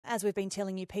as we've been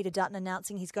telling you, Peter Dutton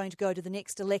announcing he's going to go to the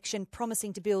next election,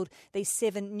 promising to build these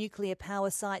 7 nuclear power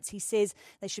sites. He says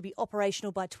they should be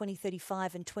operational by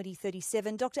 2035 and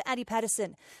 2037. Dr. Adi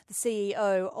Paterson, the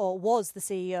CEO, or was the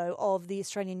CEO of the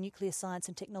Australian Nuclear Science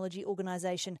and Technology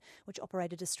Organisation, which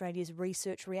operated Australia's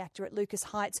research reactor at Lucas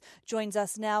Heights, joins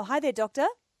us now. Hi there, Doctor.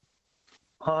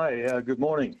 Hi, good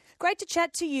morning. Great to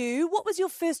chat to you. What was your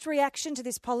first reaction to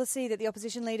this policy that the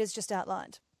opposition leaders just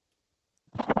outlined?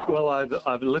 Well,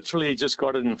 I've literally just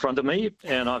got it in front of me,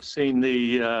 and I've seen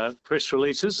the press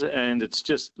releases, and it's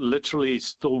just literally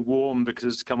still warm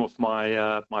because it's come off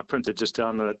my my printer just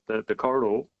down the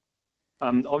corridor.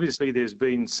 Obviously, there's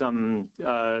been some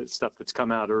stuff that's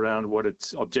come out around what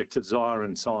its objectives are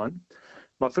and so on.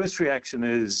 My first reaction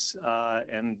is,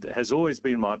 and has always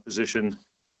been my position,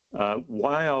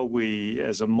 why are we,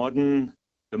 as a modern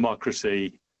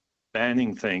democracy,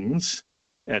 banning things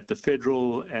at the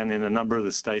federal and in a number of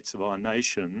the states of our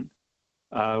nation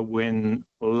when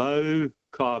low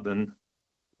carbon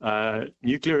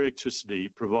nuclear electricity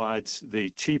provides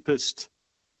the cheapest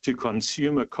to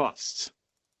consumer costs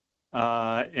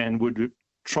and would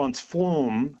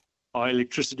transform our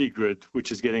electricity grid,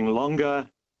 which is getting longer,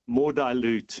 more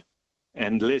dilute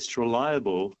and less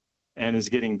reliable, and is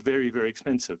getting very, very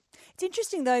expensive. It's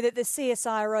interesting, though, that the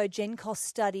CSIRO GenCost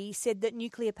study said that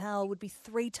nuclear power would be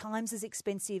 3 times as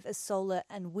expensive as solar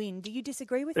and wind. Do you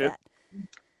disagree with that?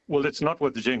 Well, it's not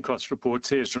what the GenCost report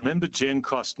says. Remember,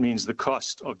 GenCost means the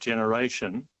cost of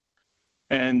generation,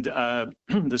 and the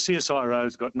CSIRO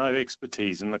has got no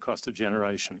expertise in the cost of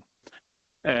generation.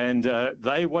 And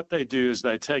what they do is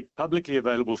they take publicly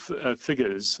available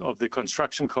figures of the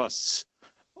construction costs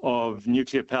of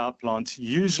nuclear power plants,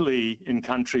 usually in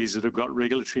countries that have got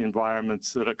regulatory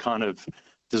environments that are kind of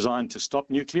designed to stop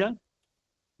nuclear.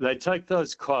 They take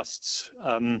those costs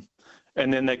and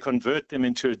then they convert them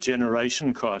into a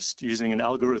generation cost using an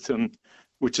algorithm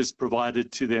which is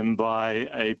provided to them by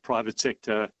a private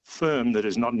sector firm that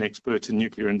is not an expert in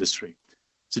nuclear industry.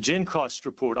 It's a GenCost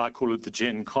report. I call it the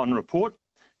GenCon report.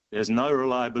 There's no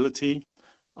reliability.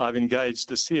 I've engaged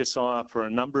the CSIR for a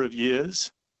number of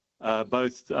years,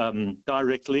 both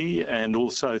directly and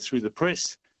also through the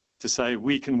press, to say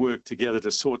we can work together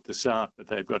to sort this out, but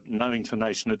they've got no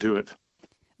inclination to do it.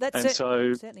 That's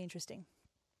certainly interesting.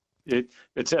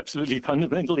 It's absolutely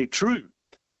fundamentally true.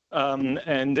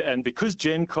 And because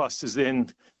GenCost is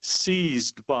then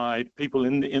seized by people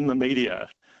in the media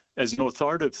as an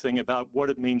authoritative thing about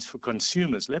what it means for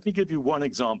consumers, let me give you one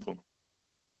example.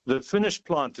 The Finnish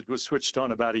plant that was switched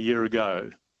on about a year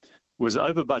ago was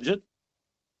over budget,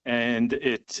 and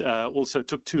it also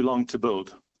took too long to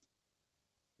build.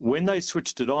 When they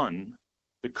switched it on,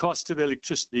 the cost of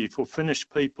electricity for Finnish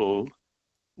people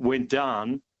went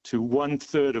down to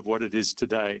 1/3 of what it is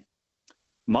today.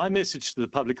 My message to the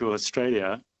public of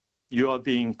Australia, you are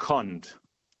being conned,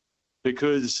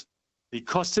 because the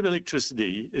cost of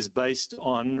electricity is based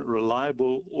on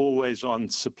reliable, always-on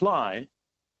supply.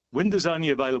 Wind is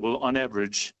only available on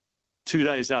average 2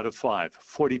 days out of 5,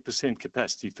 40%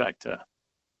 capacity factor.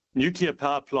 Nuclear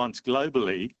power plants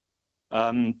globally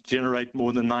generate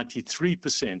more than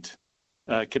 93%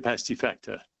 capacity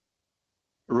factor.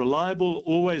 Reliable,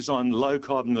 always-on,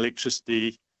 low-carbon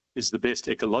electricity is the best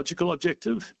ecological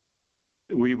objective.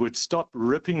 We would stop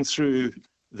ripping through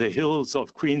the hills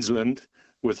of Queensland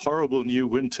with horrible new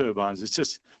wind turbines.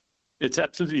 It's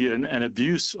absolutely an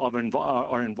abuse of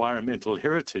our environmental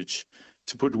heritage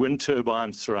to put wind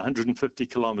turbines through 150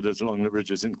 kilometres along the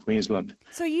ridges in Queensland.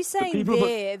 So are you saying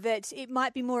that it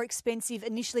might be more expensive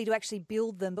initially to actually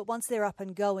build them, but once they're up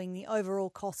and going, the overall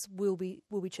costs will be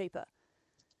cheaper?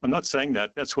 I'm not saying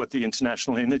that. That's what the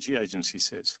International Energy Agency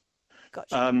says.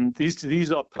 Gotcha.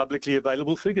 These are publicly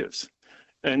available figures,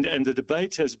 and the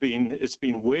debate has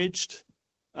been wedged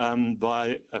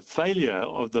by a failure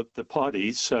of the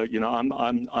parties. So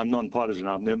I'm non-partisan.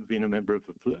 I've never been a member of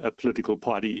a political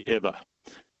party ever.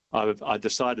 I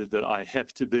decided that I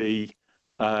have to be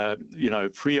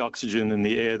free oxygen in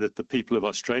the air that the people of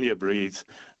Australia breathe,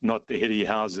 not the heady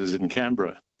houses in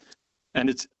Canberra. And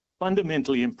it's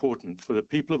fundamentally important for the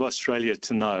people of Australia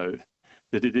to know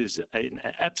that it is an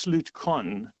absolute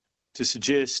con to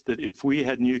suggest that if we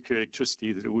had nuclear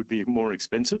electricity that it would be more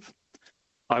expensive.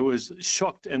 I was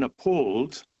shocked and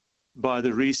appalled by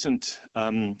the recent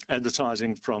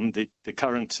advertising from the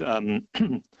current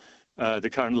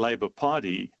Labor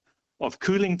Party of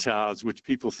cooling towers, which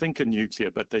people think are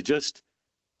nuclear, but they're just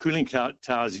cooling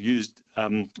towers used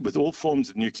with all forms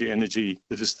of nuclear energy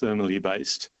that is thermally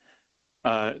based,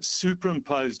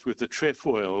 superimposed with the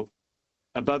trefoil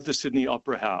above the Sydney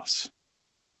Opera House.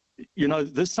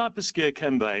 This type of scare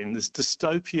campaign, this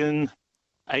dystopian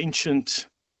ancient,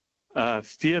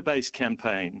 fear-based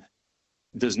campaign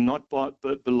does not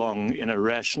belong in a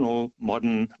rational,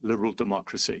 modern, liberal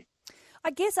democracy.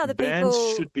 I guess other Bans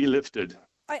people should be lifted.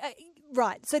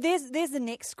 Right. So there's the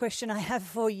next question I have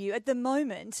for you. At the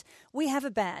moment, we have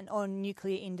a ban on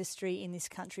nuclear industry in this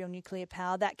country, on nuclear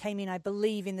power. That came in, I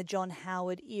believe, in the John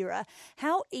Howard era.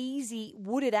 How easy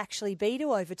would it actually be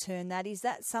to overturn that? Is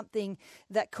that something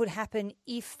that could happen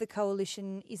if the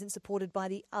coalition isn't supported by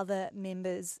the other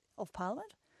members of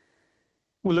Parliament?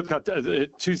 Well, look,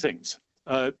 two things.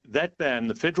 That ban,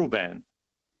 the federal ban,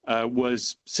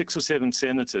 was 6 or 7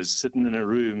 senators sitting in a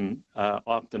room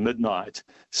after midnight,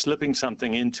 slipping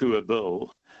something into a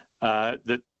bill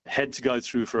that had to go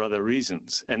through for other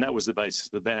reasons, and that was the basis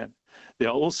of the ban. There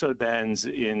are also bans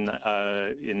in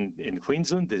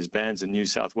Queensland. There's bans in New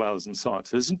South Wales and so on.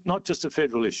 So it's not just a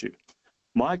federal issue.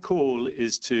 My call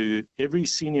is to every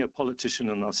senior politician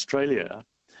in Australia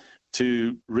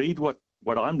to read what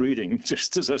I'm reading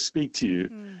just as I speak to you,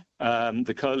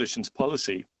 the coalition's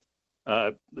policy.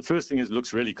 The first thing is it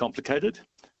looks really complicated.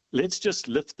 Let's just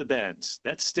lift the bans.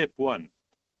 That's step one,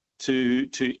 to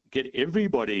get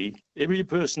everybody, every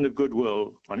person of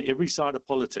goodwill on every side of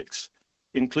politics,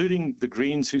 including the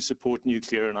Greens who support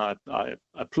nuclear, and I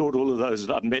applaud all of those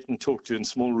that I've met and talked to in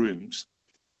small rooms.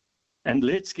 And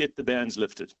let's get the bans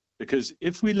lifted, because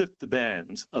if we lift the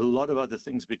bans, a lot of other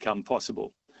things become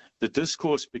possible. The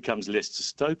discourse becomes less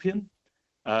dystopian,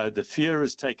 the fear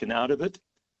is taken out of it,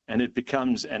 and it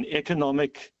becomes an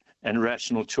economic and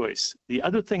rational choice. The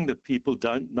other thing that people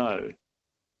don't know,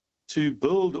 to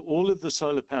build all of the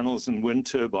solar panels and wind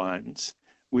turbines,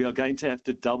 we are going to have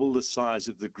to double the size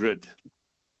of the grid.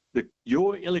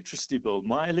 Your electricity bill,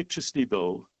 my electricity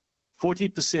bill,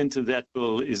 40% of that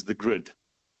bill is the grid.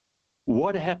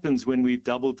 What happens when we've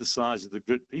doubled the size of the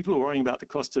grid? People are worrying about the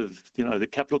cost of, the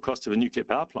capital cost of a nuclear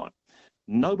power plant.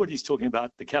 Nobody's talking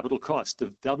about the capital cost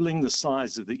of doubling the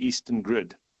size of the eastern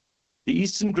grid. The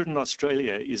eastern grid in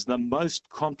Australia is the most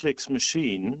complex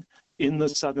machine in the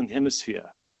southern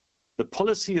hemisphere. The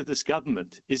policy of this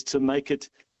government is to make it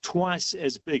twice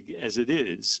as big as it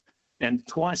is, and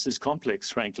twice as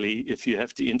complex, frankly, if you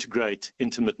have to integrate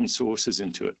intermittent sources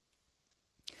into it.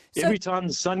 So, every time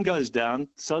the sun goes down,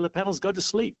 solar panels go to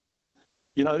sleep.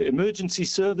 Emergency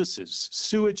services,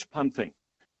 sewage pumping,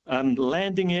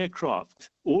 landing aircraft,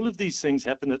 all of these things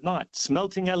happen at night.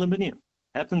 Smelting aluminium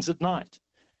happens at night.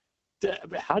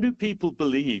 How do people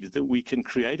believe that we can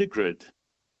create a grid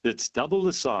that's double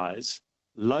the size,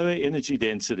 lower energy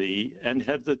density, and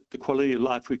have the quality of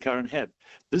life we currently have?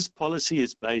 This policy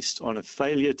is based on a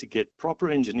failure to get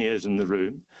proper engineers in the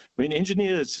room. I mean,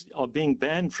 engineers are being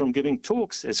banned from giving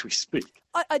talks as we speak.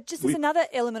 There's another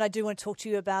element I do want to talk to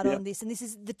you about on this, and this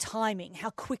is the timing, how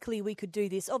quickly we could do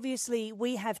this. Obviously,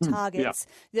 we have targets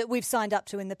that we've signed up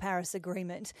to in the Paris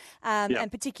Agreement,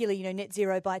 and particularly, net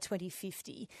zero by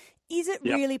 2050. Is it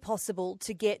really possible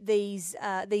to get these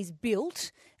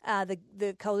built?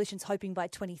 The coalition's hoping by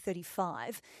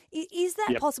 2035. Is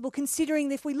that possible, considering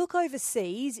that if we look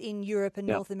overseas in Europe and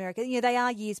North America, they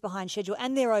are years behind schedule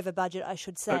and they're over budget, I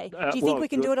should say. Do you think we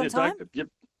can do it on time?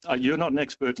 You're not an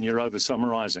expert and you're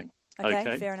over-summarising.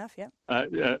 Okay, fair enough,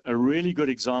 a really good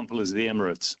example is the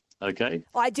Emirates. Okay.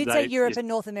 I did say Europe and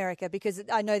North America because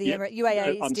I know the Emirates.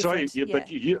 UAE is different.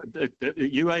 But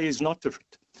UAE is not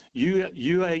different.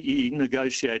 UAE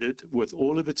negotiated with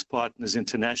all of its partners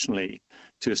internationally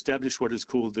to establish what is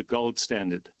called the gold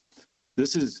standard.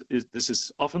 This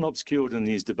is often obscured in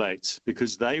these debates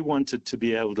because they wanted to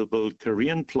be able to build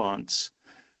Korean plants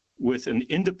with an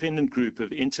independent group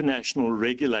of international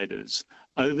regulators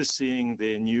overseeing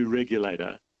their new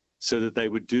regulator, so that they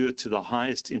would do it to the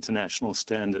highest international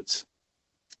standards.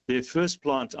 Their first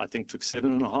plant, I think, took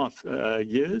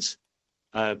 7.5 years.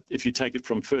 If you take it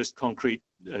from first concrete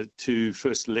to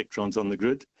first electrons on the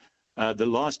grid. The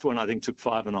last one, I think, took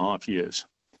 5.5 years.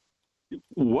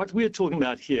 What we're talking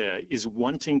about here is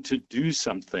wanting to do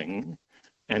something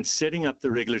and setting up the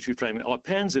regulatory framework. Our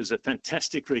PANSA is a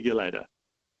fantastic regulator.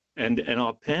 And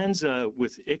our PANSA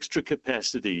with extra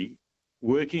capacity,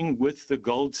 working with the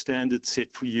gold standard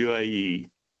set for UAE.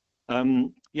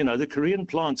 The Korean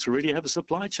plants already have a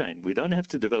supply chain. We don't have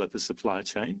to develop a supply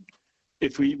chain.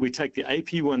 If we take the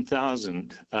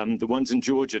AP1000, the ones in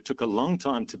Georgia took a long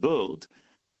time to build.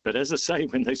 But as I say,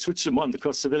 when they switch them on, the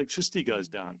cost of electricity goes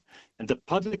down. And the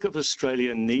public of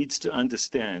Australia needs to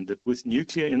understand that with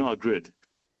nuclear in our grid,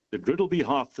 the grid will be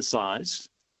half the size.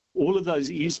 All of those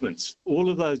easements, all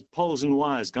of those poles and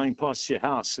wires going past your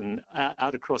house and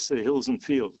out across the hills and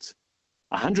fields,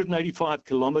 185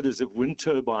 kilometres of wind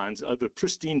turbines over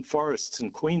pristine forests in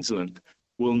Queensland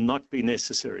will not be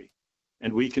necessary.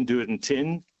 and we can do it in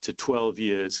 10 to 12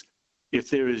 years if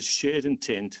there is shared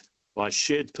intent by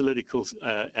shared political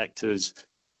actors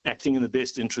acting in the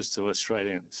best interests of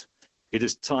Australians. It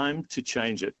is time to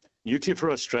change it. Nuclear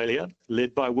for Australia,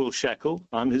 led by Will Shackle,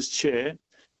 I'm his chair.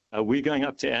 We're going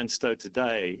up to ANSTO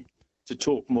today to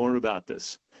talk more about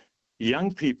this.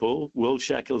 Young people, Will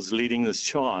Shackle's leading this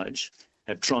charge,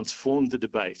 have transformed the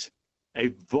debate. A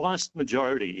vast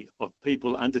majority of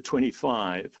people under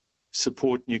 25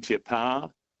 support nuclear power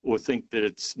or think that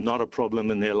it's not a problem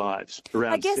in their lives,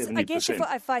 around 70%. I guess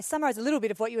if I summarise a little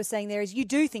bit of what you were saying there is you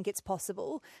do think it's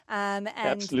possible. And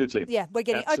Absolutely. Yeah, we're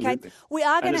getting, Absolutely. okay, we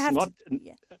are going to have to...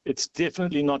 It's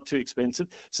definitely not too expensive.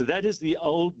 So that is the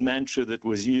old mantra that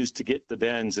was used to get the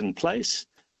bans in place,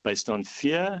 based on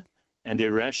fear and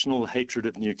irrational hatred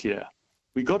of nuclear.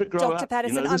 We got to grow up. Dr.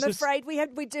 Paterson, I'm afraid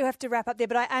we do have to wrap up there,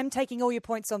 but I am taking all your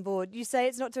points on board. You say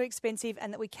it's not too expensive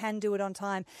and that we can do it on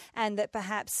time, and that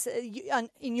perhaps,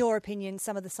 in your opinion,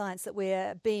 some of the science that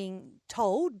we're being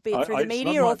told, be it through the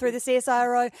media or through the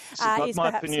CSIRO, is perhaps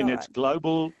not right. It's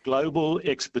global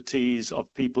expertise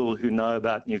of people who know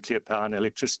about nuclear power and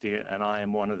electricity, and I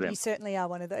am one of them. You certainly are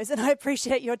one of those, and I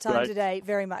appreciate your time today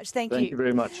very much. Thank you. Thank you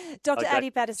very much. Dr.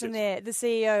 Adi Paterson there, the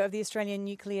CEO of the Australian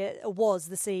Nuclear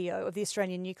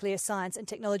Science and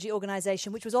Technology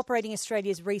Organisation, which was operating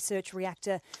Australia's research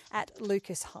reactor at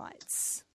Lucas Heights.